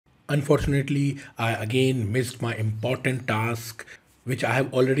Unfortunately, I again missed my important task, which I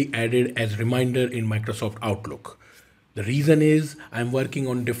have already added as reminder in Microsoft Outlook. The reason is I'm working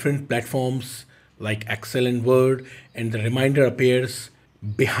on different platforms like Excel and Word, and the reminder appears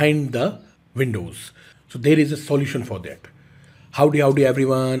behind the windows. So there is a solution for that. Howdy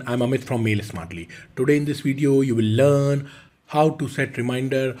everyone, I'm Amit from Mail Smartly. Today in this video, you will learn how to set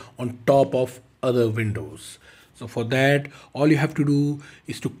reminder on top of other windows. So for that, all you have to do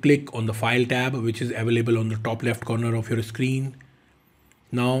is to click on the file tab, which is available on the top left corner of your screen.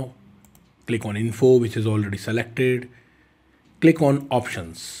 Now click on info, which is already selected. Click on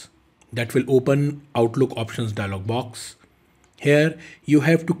options. That will open Outlook options dialog box. Here you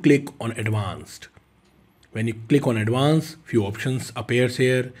have to click on advanced. When you click on advanced, few options appears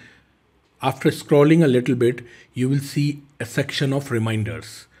here. After scrolling a little bit, you will see a section of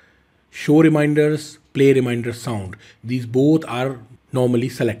reminders. Show reminders, play reminder sound. These both are normally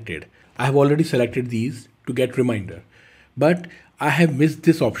selected. I have already selected these to get reminder, but I have missed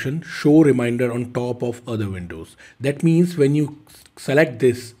this option, show reminder on top of other windows. That means when you select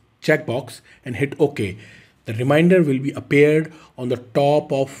this checkbox and hit OK, the reminder will be appeared on the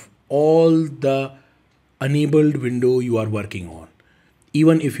top of all the enabled window you are working on,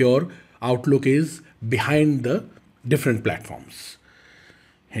 even if your Outlook is behind the different platforms.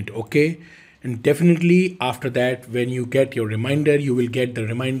 Hit OK, and definitely after that, when you get your reminder, you will get the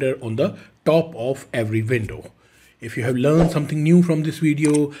reminder on the top of every window. If you have learned something new from this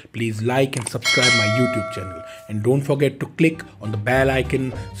video, please like and subscribe my YouTube channel, and don't forget to click on the bell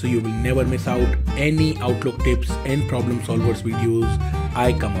icon so you will never miss out any Outlook tips and problem solvers videos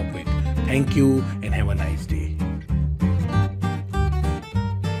I come up with. Thank you and have a nice day.